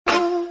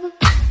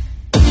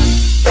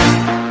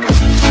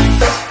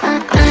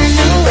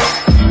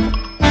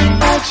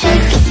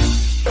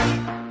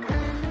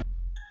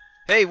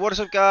Hey, what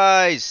is up,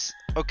 guys?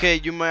 Okay,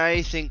 you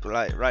may think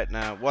like right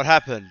now, what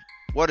happened?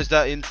 What is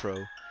that intro?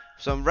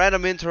 Some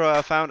random intro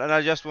I found, and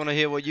I just want to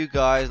hear what you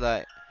guys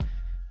like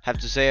have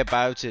to say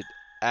about it.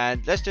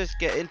 And let's just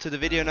get into the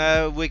video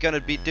now. We're gonna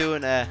be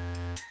doing a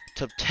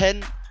top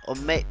 10 or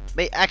may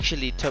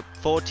actually top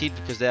 14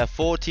 because there are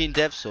 14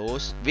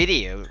 DEVSAURS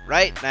video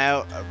right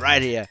now,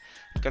 right here.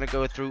 I'm gonna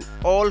go through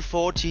all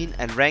 14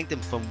 and rank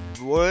them from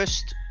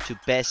worst to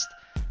best.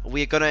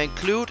 We're gonna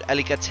include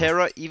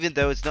Alligator, even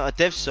though it's not a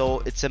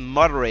DEVSAUR, it's a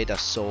moderator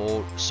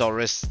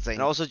saurus thing.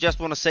 And also just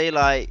want to say,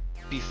 like,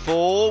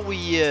 before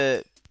we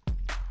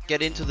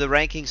get into the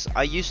rankings,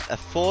 I used a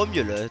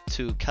formula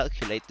to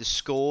calculate the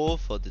score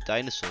for the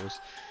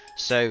dinosaurs.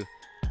 So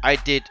I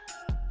did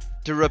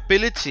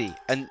durability,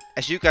 and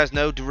as you guys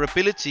know,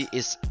 durability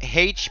is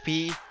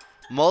HP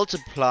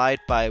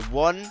multiplied by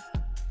 1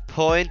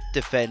 point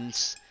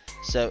defense.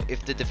 So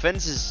if the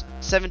defense is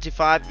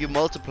 75, you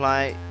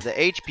multiply the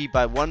HP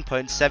by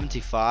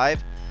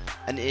 1.75,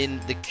 and in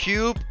the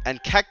cube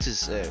and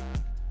cactus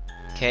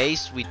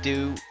case, we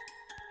do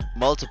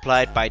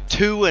multiply it by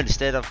 2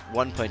 instead of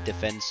 1 point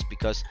defense,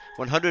 because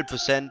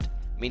 100%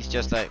 means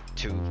just like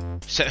 2.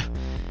 So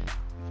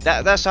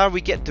that's how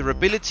we get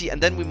durability,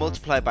 and then we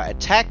multiply by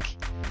attack,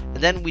 and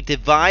then we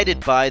divide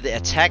it by the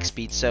attack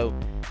speed. So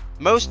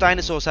most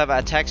dinosaurs have an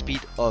attack speed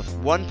of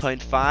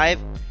 1.5,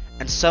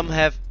 and some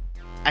have,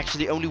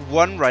 actually only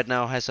one right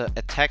now has an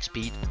attack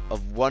speed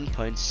of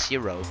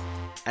 1.0,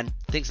 and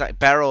things like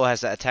Barrow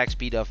has an attack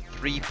speed of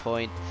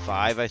 3.5,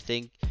 I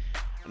think.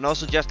 And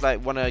also just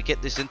like want to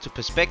get this into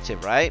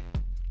perspective, right?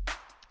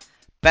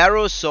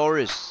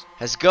 Barrowsaurus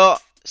has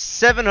got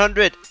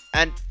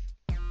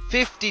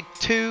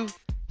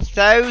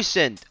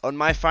 752,000 on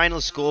my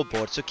final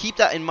scoreboard, so keep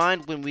that in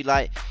mind when we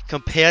like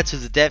compare to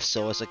the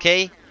DEVSAURS,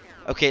 okay?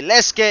 Okay,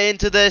 let's get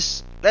into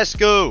this. Let's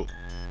go.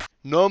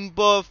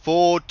 Number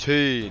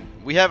 14.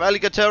 We have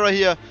Alligator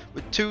here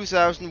with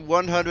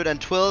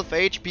 2,112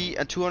 HP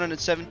and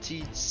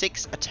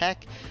 276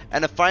 attack,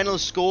 and a final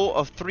score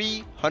of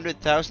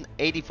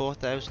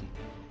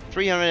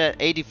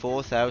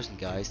 384,000,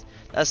 guys.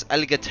 That's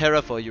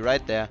Alligator for you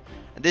right there.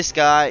 And this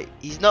guy,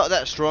 he's not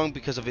that strong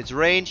because of its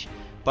range,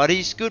 but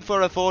he's good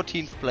for a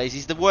 14th place.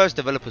 He's the worst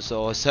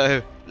Developosaur,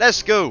 so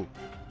let's go.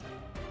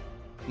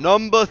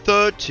 Number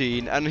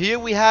 13, and here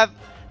we have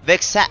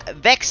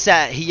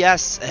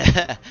Vexahias,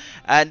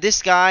 and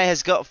this guy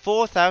has got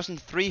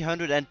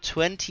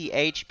 4,320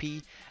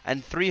 HP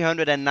and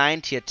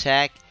 390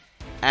 attack,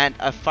 and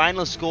a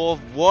final score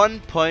of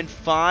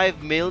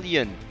 1.5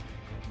 million,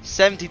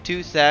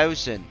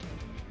 72,000,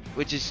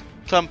 which is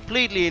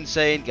completely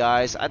insane,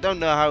 guys. I don't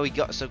know how he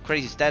got so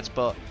crazy stats,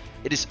 but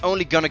it is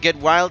only gonna get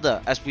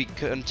wilder as we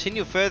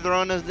continue further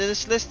on in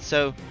this list,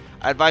 so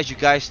I advise you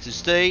guys to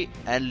stay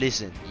and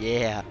listen.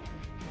 Yeah.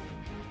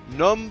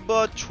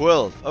 Number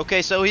 12.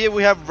 Okay, so here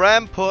we have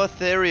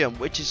Ramportherium,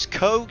 which is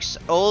Coke's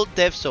old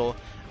DEVSAUR.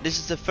 This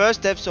is the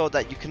first DEVSAUR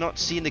that you cannot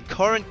see in the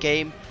current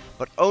game,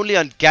 but only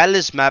on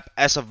Gallus map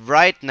as of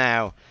right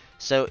now.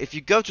 So if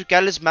you go to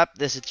Gallus map,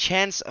 there's a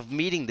chance of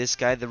meeting this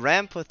guy, the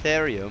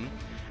Ramportherium.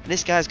 And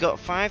this guy's got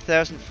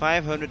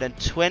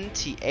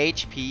 5,520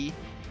 HP,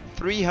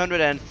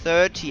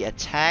 330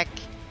 attack,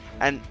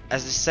 and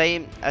as the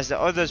same as the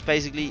others,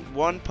 basically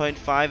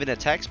 1.5 in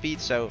attack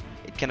speed, so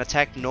it can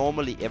attack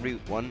normally every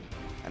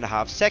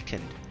 1.5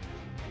 seconds.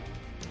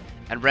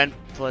 And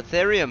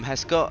Ramportherium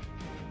has got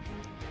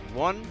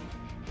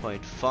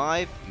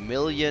 1.5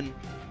 million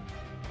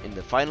in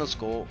the final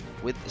score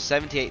with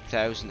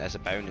 78,000 as a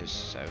bonus.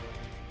 So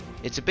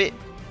it's a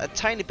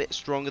tiny bit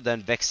stronger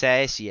than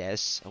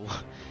Vexahias.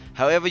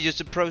 However you're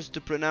supposed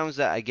to pronounce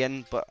that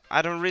again, but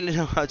I don't really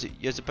know how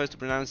you're supposed to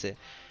pronounce it.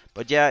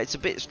 But yeah, it's a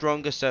bit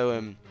stronger,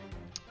 so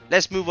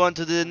let's move on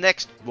to the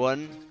next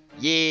one.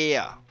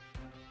 Yeah.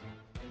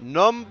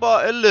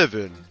 Number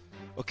 11.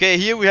 Okay,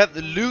 here we have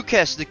the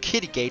Lucas the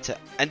Kittygator,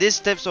 and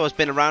this DEVSAUR has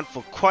been around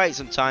for quite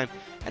some time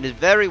and is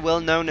very well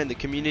known in the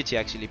community,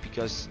 actually,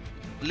 because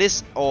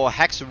Liz or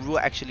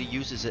Haxorua actually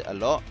uses it a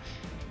lot.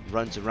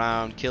 Runs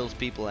around, kills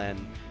people,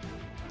 and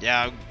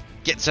yeah,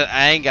 gets her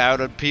anger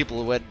out on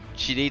people when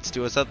she needs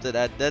to or something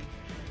like that.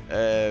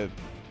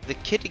 The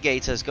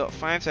Kittygator has got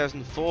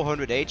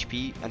 5,400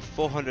 HP and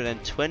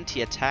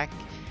 420 attack,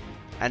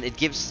 and it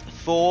gives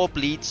 4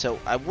 bleed, so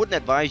I wouldn't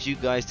advise you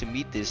guys to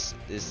meet this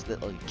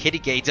little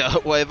Kittygator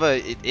or whatever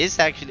it is.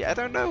 Actually, I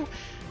don't know.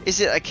 Is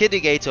it a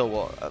Kittygator or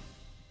what?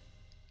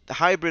 The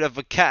hybrid of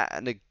a cat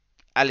and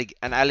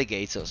an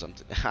alligator or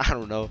something? I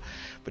don't know.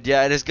 But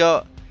yeah, it has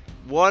got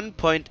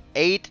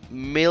 1.8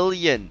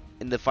 million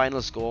in the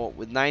final score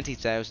with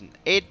 90,000.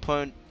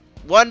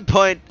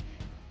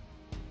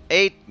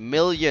 1.8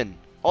 million.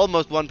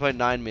 Almost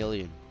 1.9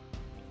 million.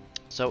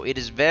 So it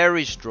is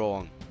very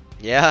strong.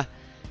 Yeah.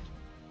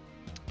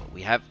 But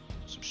we have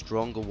some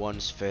stronger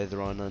ones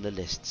further on the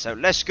list. So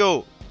let's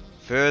go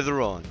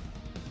further on.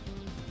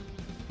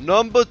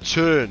 Number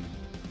 10.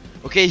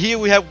 Okay, here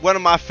we have one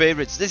of my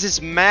favorites. This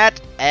is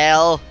Mad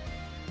Al,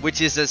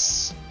 which is a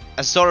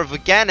sort of a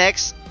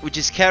Ganex, which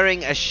is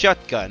carrying a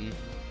shotgun.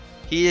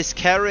 He is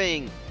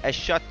carrying a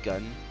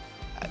shotgun.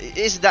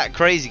 Isn't that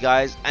crazy,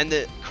 guys? And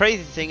the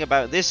crazy thing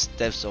about this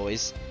DEVSAUR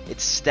is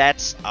its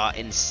stats are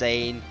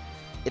insane.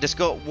 It has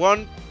got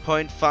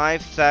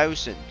 1.5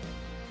 thousand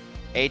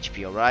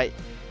HP, alright?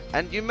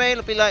 And you may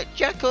be like,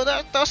 Jacko,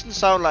 that doesn't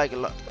sound like a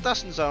lot. That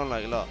doesn't sound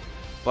like a lot.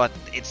 But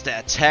it's the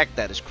attack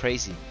that is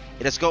crazy.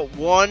 It has got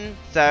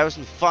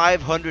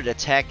 1,500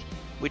 attack,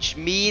 which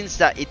means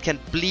that it can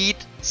bleed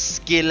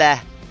Skilla.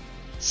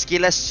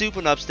 Skilla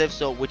Super Nobs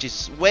DEVSAUR, which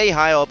is way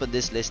higher up on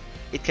this list.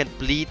 It can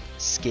bleed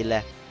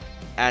Skilla.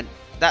 And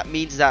that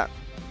means that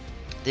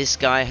this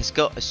guy has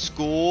got a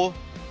score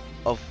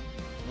of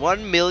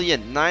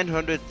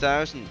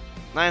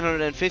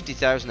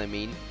 1,950,000, I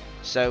mean.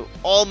 So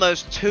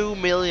almost 2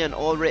 million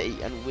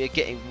already, and we're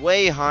getting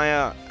way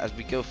higher as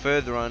we go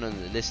further on the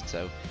list.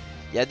 So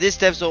yeah, this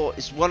DEVSAUR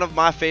is one of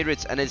my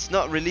favorites, and it's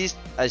not released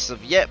as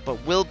of yet,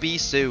 but will be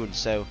soon.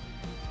 So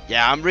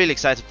yeah, I'm really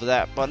excited for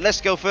that. But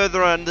let's go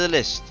further on the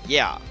list.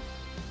 Yeah.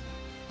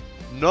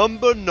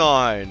 Number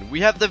 9. We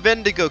have the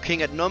Wendigo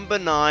King at number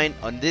 9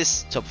 on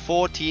this top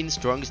 14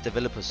 strongest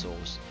developer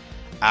source.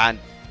 And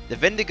the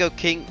Wendigo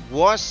King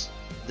was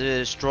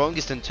the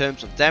strongest in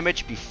terms of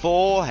damage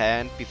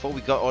beforehand, before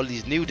we got all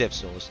these new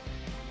DEVSAURs.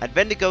 And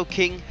Wendigo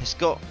King has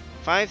got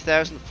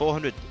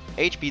 5,400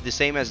 HP, the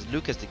same as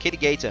Lucas the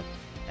Kittigator,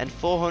 and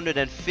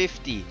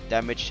 450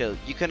 damage. So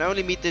you can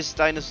only meet this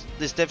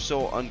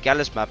DEVSAUR on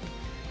Gallus map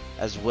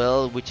as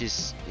well, which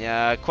is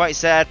quite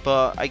sad,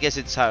 but I guess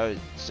it's how it's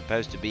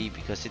supposed to be,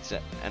 because it's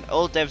an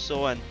old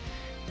DEVSAUR and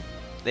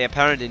they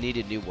apparently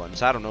needed new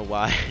ones. I don't know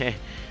why.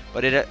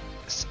 But it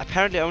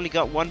apparently only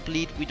got one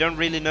bleed. We don't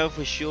really know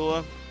for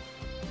sure.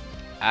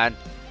 And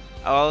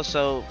I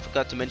also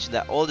forgot to mention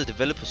that all the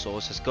developer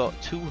source has got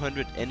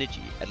 200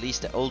 energy, at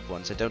least the old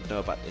ones. I don't know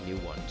about the new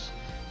ones.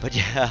 But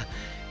yeah,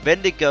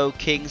 Wendigo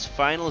King's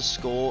final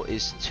score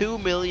is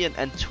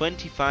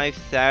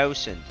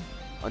 2,025,000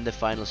 on the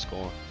final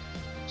score.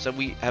 So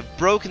we have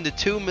broken the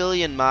 2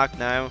 million mark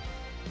now,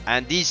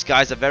 and these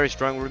guys are very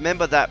strong.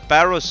 Remember that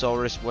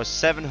Barosaurus was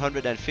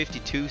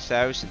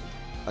 752,000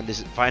 on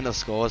this final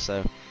score,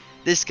 so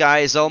this guy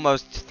is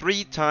almost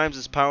 3 times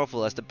as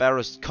powerful as the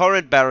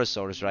current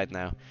Barosaurus right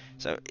now.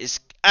 So it's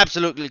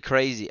absolutely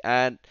crazy,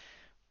 and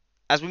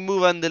as we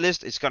move on the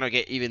list, it's gonna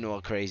get even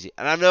more crazy.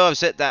 And I know I've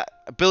said that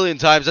a billion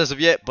times as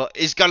of yet, but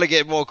it's gonna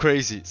get more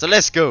crazy. So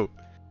let's go.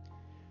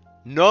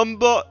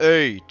 Number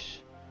 8.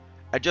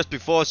 And just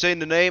before saying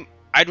the name,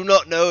 I do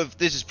not know if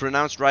this is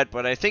pronounced right,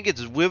 but I think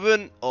it's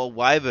Wyvern or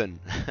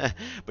Wyvern.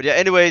 But yeah,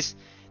 anyways,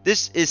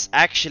 this is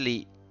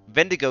actually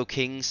Wendigo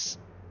King's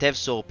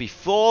DEVSAUR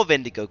before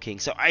Wendigo King.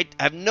 So I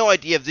have no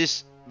idea if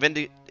this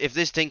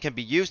thing can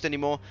be used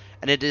anymore.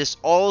 And it is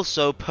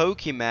also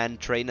Pokemon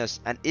trainers,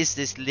 and is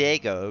this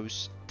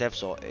Lego's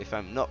DEVSAUR, if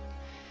I'm not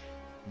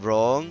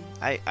wrong.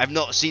 I've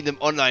not seen them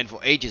online for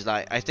ages.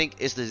 Like, I think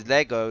is this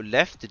Lego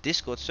left the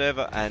Discord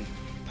server, and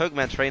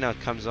Pokemon Trainer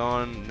comes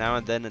on now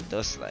and then and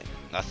does like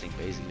nothing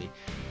basically.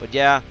 But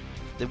yeah,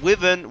 the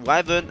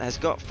Wyvern has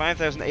got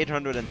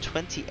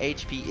 5,820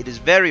 HP. It is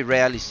very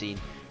rarely seen.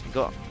 It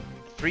got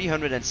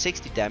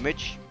 360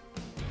 damage,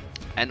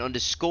 and on the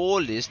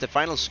score list, the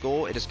final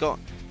score, it has got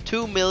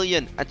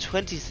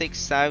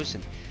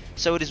 2,026,000.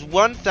 So it is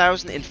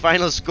 1,000 in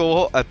final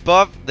score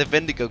above the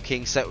Wendigo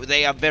King. So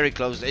they are very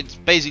close. It's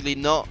basically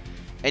not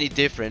any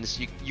difference.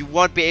 You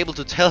won't be able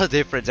to tell the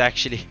difference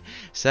actually.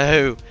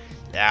 So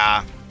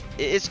yeah,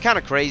 it's kind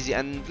of crazy.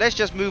 And let's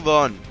just move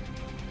on.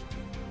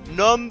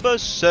 Number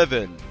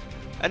 7.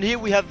 And here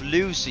we have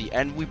Lucy,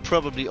 and we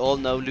probably all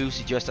know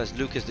Lucy just as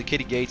Lucas the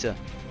Kittigator.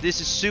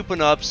 This is Super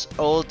Nob's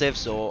old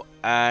DEVSAUR,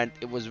 and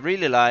it was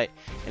really like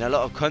in a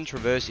lot of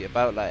controversy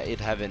about like it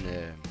having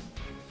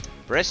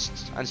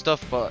breasts and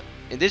stuff, but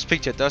in this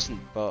picture it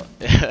doesn't. But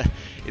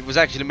it was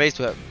actually made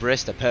to have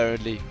breast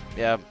apparently.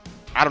 Yeah,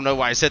 I don't know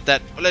why I said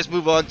that. But let's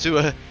move on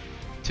to the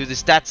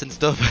stats and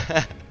stuff.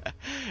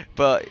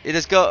 But it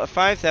has got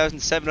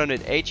 5,700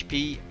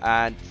 HP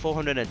and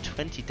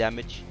 420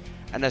 damage,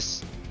 and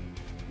as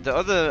the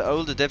other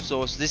older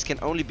DEVSAURs, this can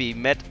only be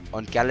met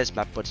on Gallus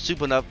map, but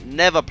Super Nob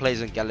never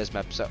plays on Gallus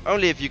map, so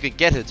only if you can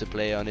get her to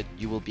play on it,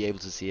 you will be able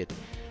to see it.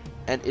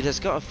 And it has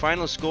got a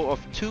final score of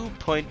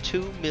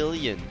 2.2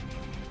 million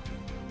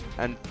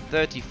and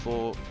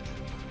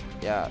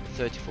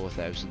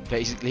 34,000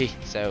 basically.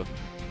 So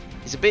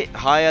it's a bit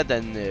higher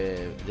than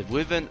the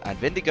Wyvern and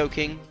Wendigo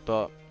King,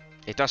 but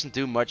it doesn't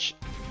do much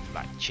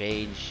like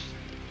change.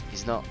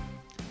 It's not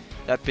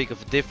that big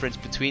of a difference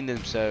between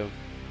them, so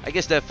I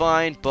guess they're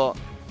fine. But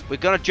we're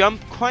gonna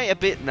jump quite a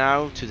bit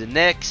now to the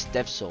next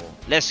DEVSAUR.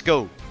 Let's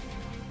go.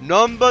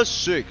 Number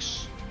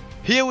 6.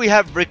 Here we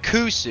have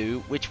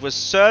Rikusu, which was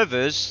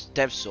Server's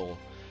DEVSAUR,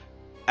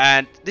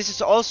 and this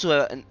is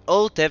also an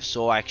old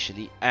DEVSAUR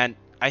actually, and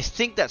I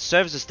think that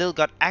Servers has still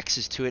got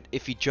access to it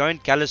if you join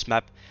Gallus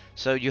map.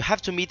 So you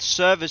have to meet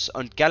Servers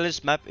on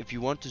Gallus map if you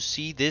want to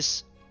see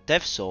this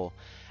DEVSAUR.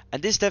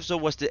 And this DEVSAUR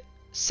was the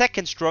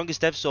second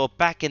strongest DEVSAUR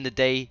back in the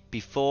day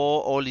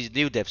before all these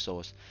new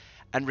DEVSAURs.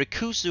 And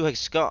Rikusu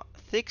has got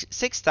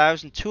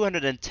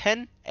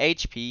 6,210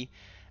 HP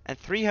and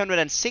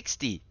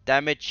 360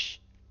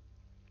 damage,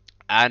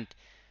 and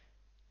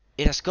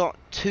it has got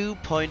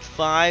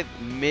 2.5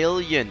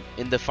 million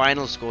in the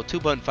final score.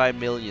 2.5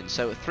 million,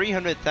 so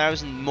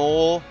 300,000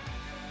 more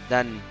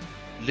than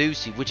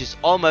Lucy, which is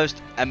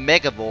almost a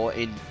megavore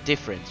in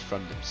difference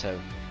from them. So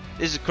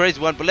this is a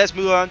crazy one, but let's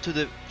move on to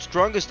the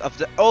strongest of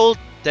the old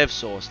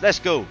DEVSAURS. Let's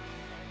go.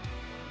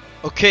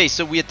 Okay,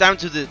 so we are down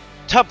to the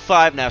top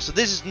 5 now. So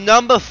this is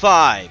number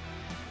 5,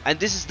 and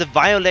this is the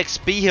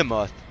Violex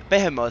Behemoth. I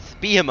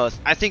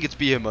think it's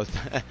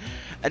Behemoth.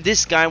 And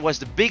this guy was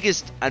the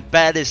biggest and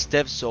baddest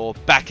DEVSAUR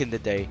back in the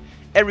day.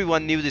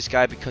 Everyone knew this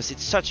guy because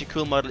it's such a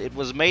cool model. It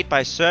was made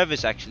by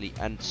Service actually,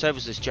 and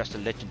Service is just a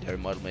legendary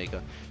model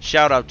maker.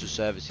 Shout out to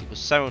Service, he was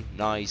so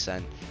nice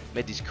and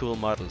made these cool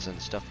models and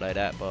stuff like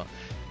that. But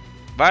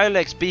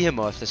Violex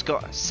Behemoth has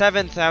got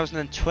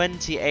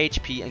 7020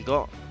 HP and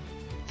got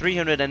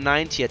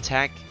 390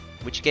 attack,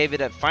 which gave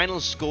it a final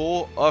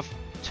score of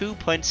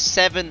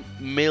 2.7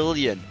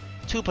 million.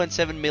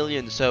 2.7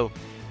 million, so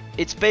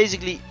it's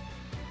basically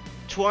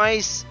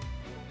twice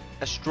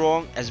as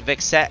strong as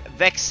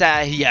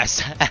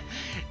DEVSAURS.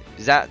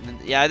 Is that,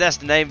 yeah, that's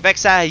the name,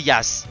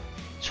 DEVSAURS.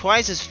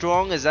 Twice as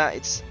strong as that.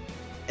 It's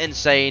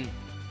insane.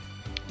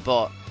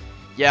 But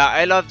yeah,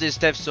 I love this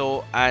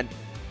DEVSAUR, and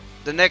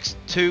the next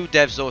 2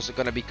 DEVSAURS are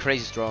gonna be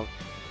crazy strong.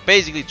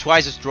 Basically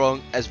twice as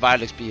strong as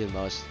Violex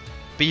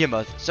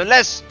Behemoth. So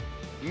let's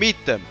meet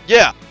them.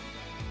 Yeah.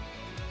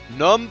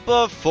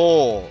 Number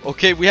 4.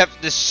 Okay, we have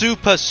the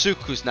Super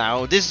Sucus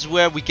now. This is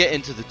where we get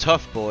into the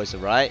tough boys,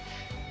 alright?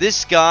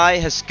 This guy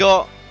has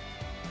got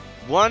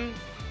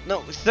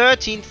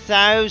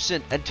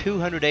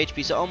 13,200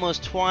 HP, so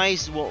almost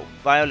twice what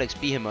Violex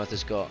Behemoth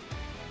has got.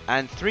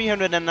 And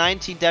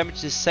 319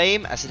 damage, the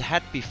same as it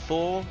had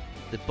before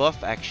the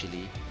buff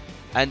actually.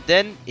 And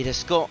then it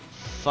has got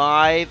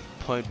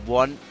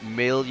 5.1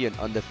 million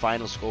on the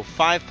final score.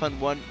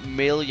 5.1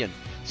 million.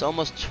 It's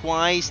almost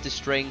twice the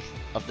strength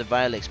of the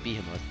Violex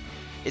Behemoth.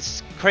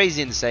 It's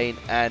crazy insane,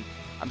 and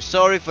I'm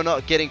sorry for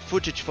not getting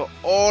footage for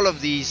all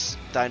of these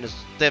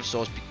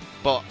DEVSAURS,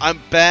 but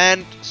I'm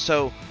banned,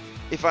 so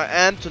if I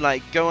am to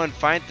like go and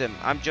find them,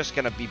 I'm just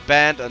gonna be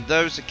banned on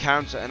those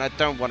accounts, and I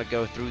don't want to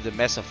go through the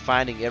mess of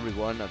finding every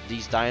one of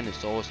these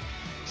dinosaurs.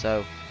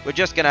 So we're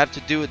just gonna have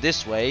to do it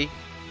this way.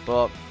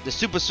 But the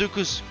Super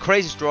Sucus,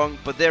 crazy strong,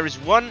 but there is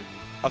one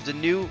of the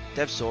new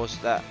DEVSAURS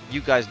that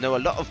you guys know a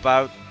lot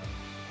about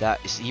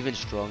that is even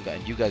stronger,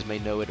 and you guys may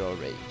know it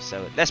already.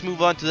 So let's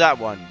move on to that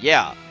one.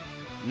 Yeah.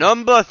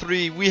 Number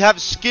 3, we have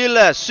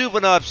Skilla,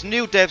 Supernob's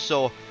new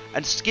DEVSAUR,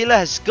 and Skilla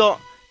has got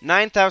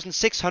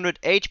 9,600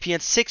 HP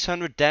and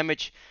 600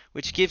 damage,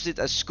 which gives it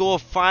a score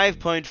of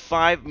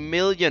 5.5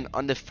 million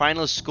on the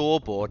final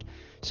scoreboard.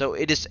 So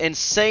it is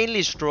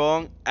insanely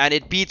strong, and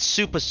it beats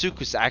Super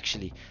Sucus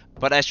actually.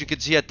 But as you can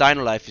see, her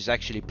Dino Life is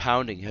actually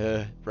pounding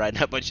her right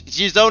now. But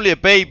she's only a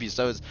baby,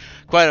 so it's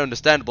quite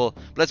understandable.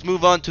 Let's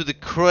move on to the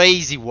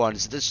crazy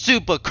ones, the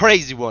super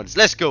crazy ones.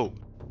 Let's go.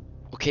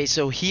 Okay,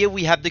 so here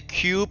we have the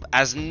Cube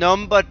as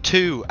number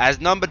 2.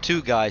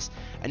 Guys.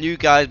 And you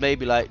guys may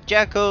be like,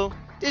 Jacko,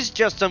 this is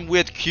just some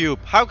weird cube.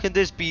 How can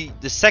this be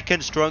the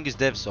second strongest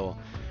DEVSAUR?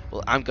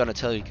 Well, I'm gonna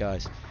tell you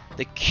guys.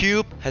 The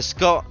Cube has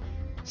got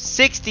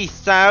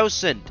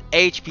 60,000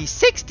 HP.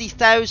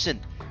 60,000!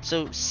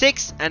 So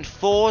 6 and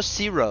 4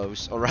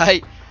 zeros,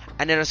 alright?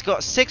 And it has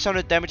got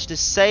 600 damage, the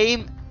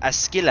same as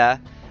Skilla.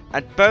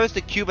 And both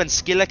the Cube and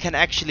Skilla can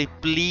actually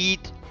bleed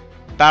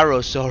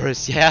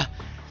Barosaurus, yeah?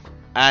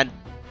 And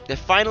the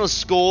final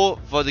score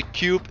for the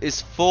Cube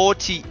is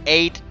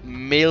 48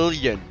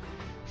 million.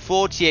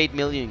 48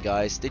 million,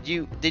 guys. Did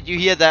you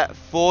hear that?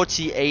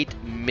 48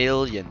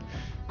 million.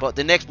 But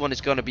the next one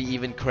is gonna be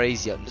even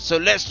crazier. So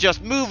let's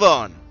just move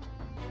on.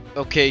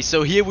 Okay,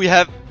 so here we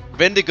have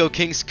Wendigo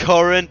King's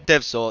current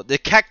DEVSAUR, the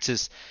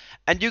Cactus.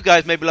 And you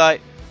guys may be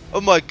like, oh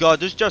my god,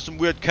 there's just some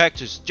weird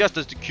cactus, just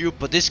as the Cube.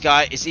 But this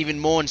guy is even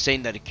more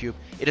insane than the Cube.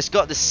 It has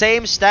got the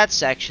same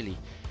stats actually,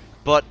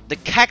 but the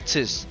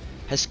Cactus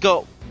has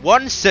got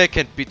 1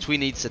 second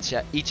between each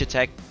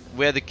attack,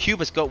 where the Cube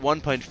has got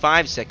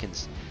 1.5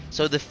 seconds.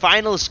 So the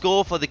final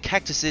score for the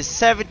Cactus is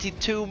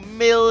 72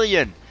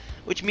 million,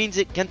 which means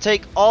it can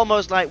take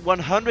almost like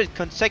 100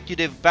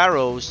 consecutive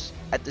barrows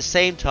at the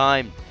same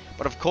time.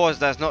 But of course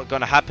that's not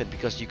gonna happen,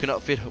 because you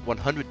cannot fit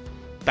 100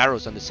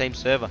 barrows on the same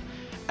server.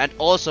 And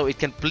also it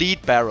can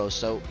bleed barrows,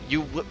 so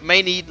you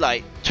may need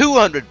like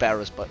 200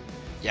 barrows. But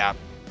yeah,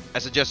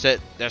 as I just said,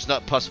 that's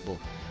not possible.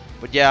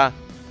 But yeah,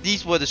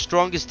 these were the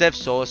strongest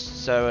DEVSAURS.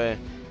 So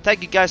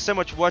thank you guys so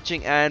much for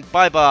watching, and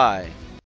bye bye.